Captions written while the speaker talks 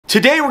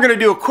Today we're going to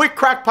do a quick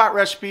crock-pot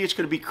recipe. It's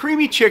going to be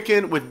creamy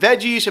chicken with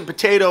veggies and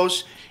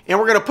potatoes, and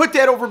we're going to put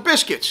that over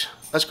biscuits.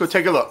 Let's go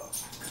take a look.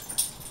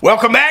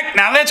 Welcome back.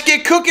 Now let's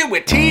get cooking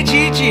with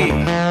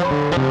TGG.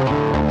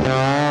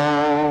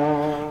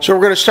 So we're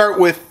going to start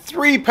with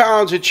 3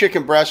 pounds of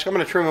chicken breast. I'm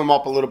going to trim them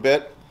up a little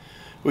bit.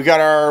 We got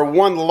our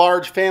 1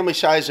 large family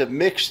size of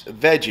mixed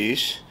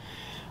veggies.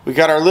 We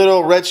got our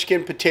little red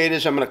skin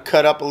potatoes I'm going to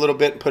cut up a little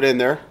bit and put in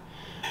there.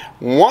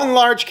 1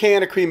 large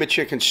can of cream of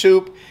chicken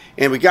soup.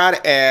 And we got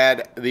to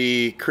add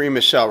the cream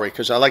of celery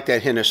because I like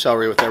that hint of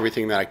celery with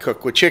everything that I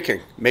cook with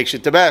chicken. Makes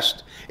it the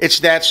best. It's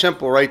that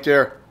simple right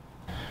there.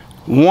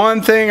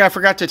 One thing I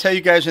forgot to tell you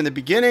guys in the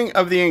beginning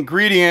of the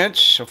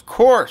ingredients, of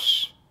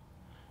course,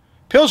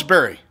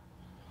 Pillsbury.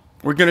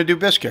 We're going to do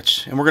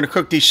biscuits, and we're going to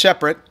cook these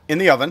separate in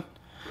the oven.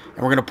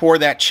 And we're going to pour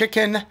that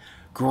chicken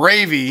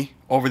gravy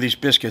over these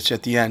biscuits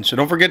at the end. So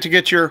don't forget to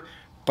get your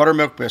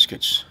buttermilk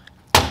biscuits.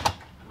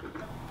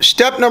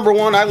 Step number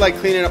 1, I like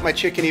cleaning up my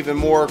chicken even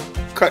more,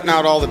 cutting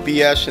out all the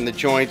BS and the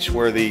joints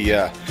where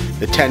the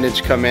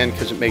tendons come in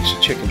because it makes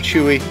the chicken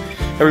chewy.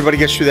 Everybody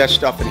gets through that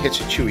stuff and hits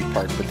the chewy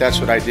part, but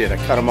that's what I did. I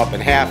cut them up in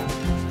half.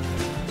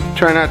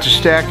 Try not to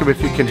stack them if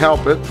you can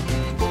help it.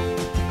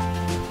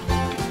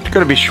 It's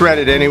going to be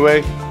shredded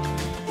anyway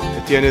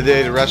at the end of the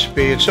day, the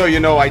recipe. And so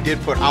you know I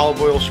did put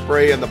olive oil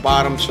spray on the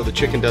bottom so the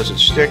chicken doesn't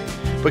stick.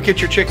 But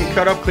get your chicken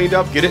cut up, cleaned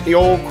up, get it in the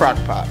old crock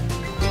pot.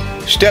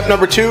 Step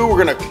number 2,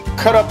 we're going to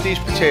cut up these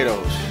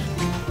potatoes.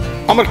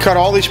 I'm going to cut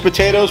all these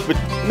potatoes, but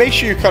make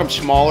sure you cut them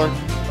smaller.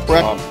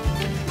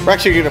 We're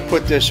actually going to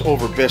put this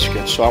over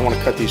biscuits, so I want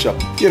to cut these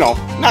up, you know,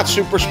 not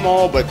super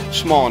small, but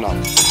small enough.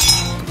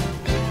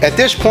 At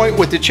this point,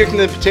 with the chicken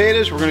and the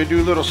potatoes, we're going to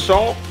do a little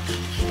salt.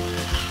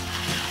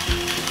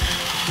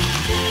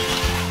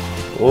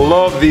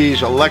 Love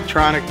these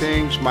electronic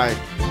things. My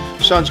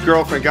son's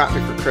girlfriend got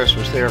me for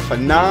Christmas. They are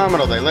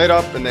phenomenal. They light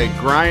up and they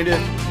grind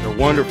it. They're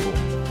wonderful.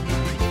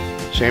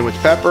 Same with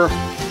pepper.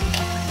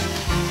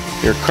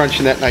 You're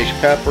crunching that nice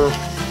pepper.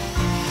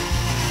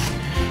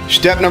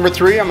 Step number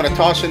 3, I'm going to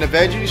toss in the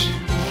veggies.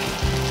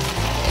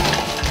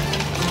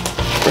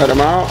 Spread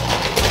them out.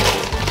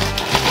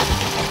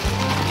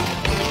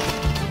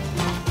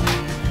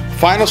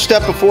 Final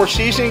step before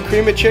seasoning,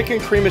 cream of chicken,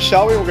 cream of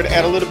celery. We're going to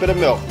add a little bit of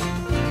milk.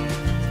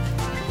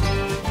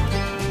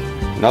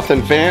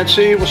 Nothing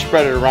fancy. We'll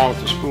spread it around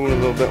with the spoon a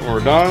little bit when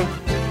we're done.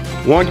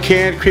 1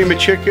 can cream of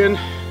chicken.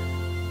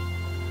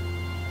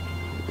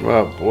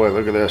 Oh boy,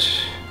 look at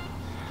this.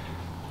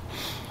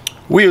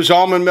 We use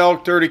almond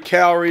milk, 30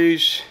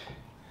 calories,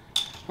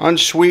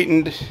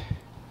 unsweetened.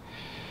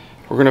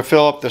 We're going to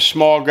fill up the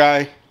small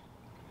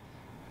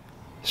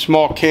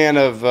can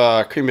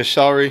of cream of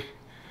celery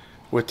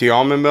with the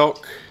almond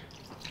milk.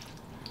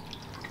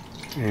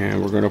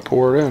 And we're going to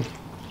pour it in.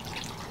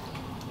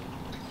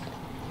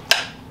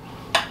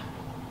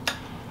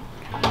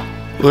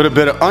 A little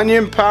bit of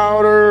onion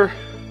powder.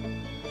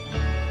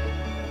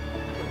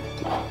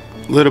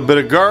 A little bit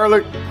of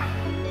garlic.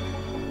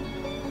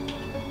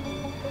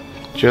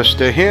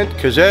 Just a hint,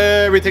 because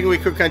everything we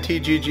cook on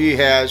TGG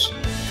has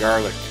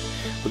garlic.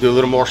 We'll do a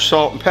little more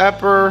salt and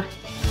pepper.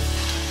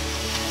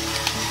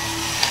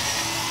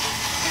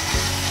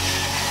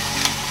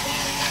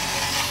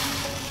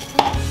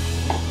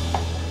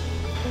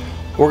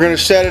 We're going to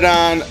set it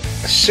on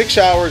 6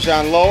 hours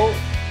on low.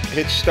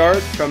 Hit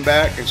start, come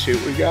back and see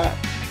what we got.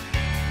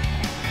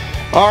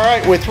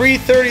 Alright, with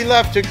 3:30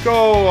 left to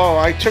go, oh,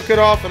 I took it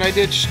off and I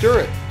did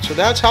stir it. So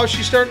that's how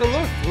she's starting to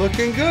look.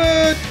 Looking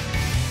good.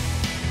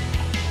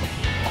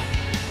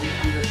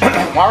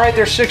 Alright,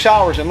 there's 6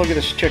 hours and look at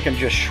this chicken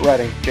just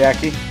shredding.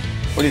 Jackie,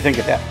 what do you think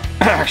of that?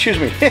 Excuse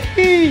me.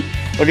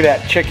 Look at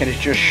that chicken, it's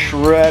just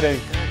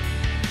shredding.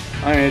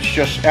 I mean, it's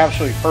just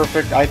absolutely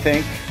perfect, I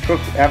think.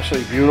 Cooked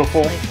absolutely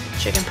beautiful.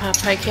 Chicken pot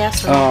pie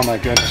casserole. Oh my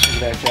goodness,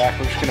 look at that, Jack.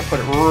 We're just going to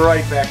put it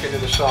right back into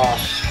the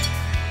sauce.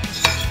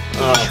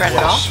 Shred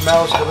it all?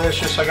 Smells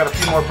delicious. I got a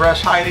few more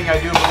breasts hiding, I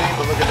do believe,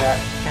 but look at that.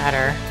 Got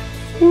her.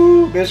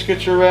 Woo,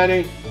 biscuits are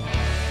ready.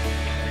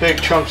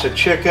 Big chunks of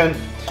chicken.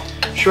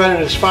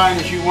 Shredded as fine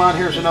as you want.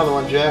 Here's another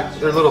one, Jack.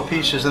 They're little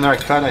pieces in there I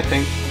cut, I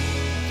think.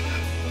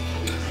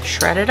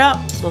 Shred it up.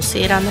 We'll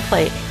see it on the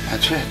plate.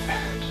 That's it.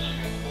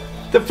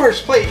 The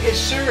first plate is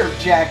served,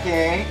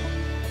 Jackie.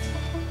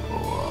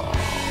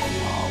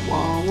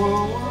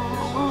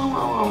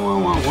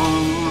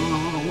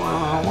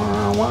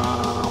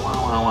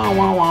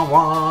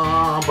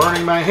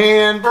 Burning my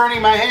hand,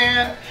 burning my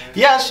hand.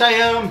 Yes, I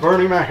am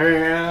burning my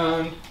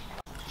hand.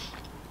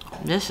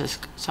 This is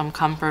some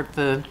comfort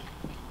food.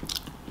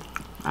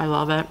 I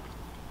love it.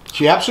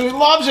 She absolutely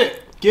loves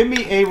it. Give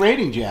me a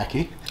rating,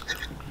 Jackie.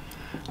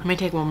 Let me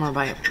take one more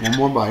bite. One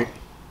more bite.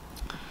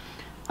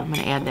 I'm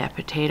going to add that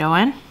potato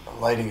in. The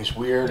lighting is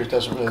weird. It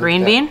doesn't really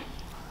Green bean.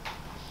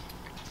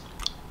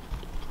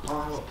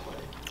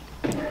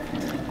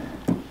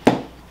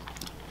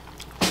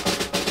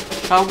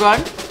 So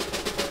good.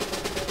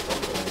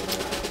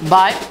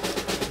 But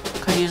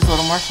could use a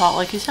little more salt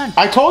like you said.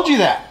 I told you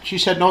that. She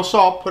said no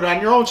salt. Put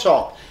on your own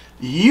salt.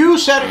 You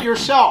said it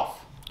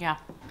yourself. Yeah.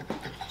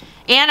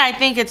 And I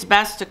think it's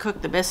best to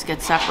cook the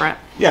biscuits separate.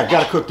 Yeah,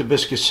 got to cook the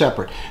biscuits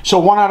separate. So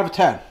 1 out of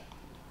 10.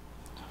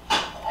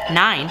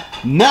 9.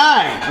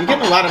 9. I'm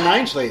getting a lot of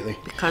 9s lately.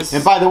 Because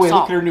and by the way,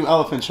 salt. look at her new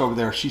elephants over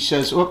there. She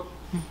says, "Oh,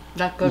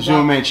 That good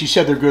zoom luck. in." She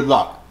said they're good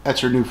luck. That's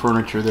her new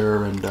furniture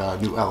there and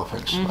new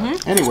elephants.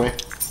 But anyway.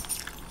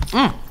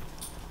 All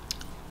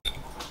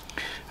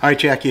right,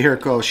 Jackie, here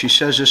it goes. She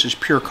says this is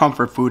pure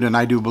comfort food, and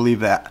I do believe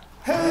that.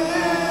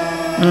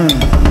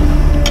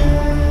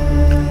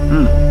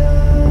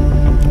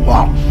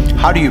 Wow.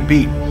 How do you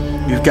beat?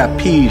 You've got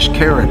peas,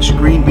 carrots,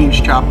 green beans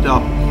chopped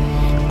up,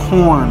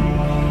 corn,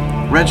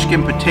 red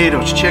skin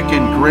potatoes,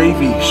 chicken,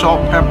 gravy,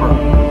 salt, pepper.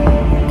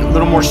 A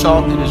little more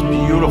salt, it is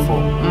beautiful.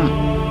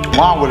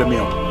 Wow, what a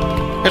meal.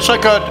 It's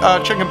like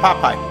a chicken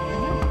pot pie.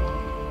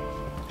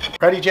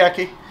 Ready,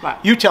 Jackie?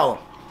 What? You tell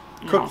them.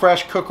 Cook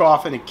fresh, cook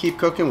often, and keep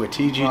cooking with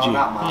TGG.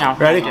 No,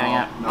 Ready? doing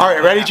it. All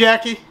right, ready,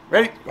 Jackie?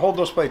 Ready? Hold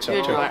those plates up,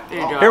 You too. do it. You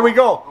do Here it. we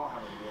go.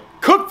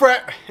 Cook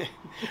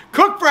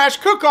fresh,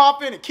 cook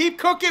often, and keep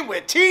cooking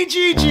with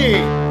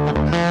TGG.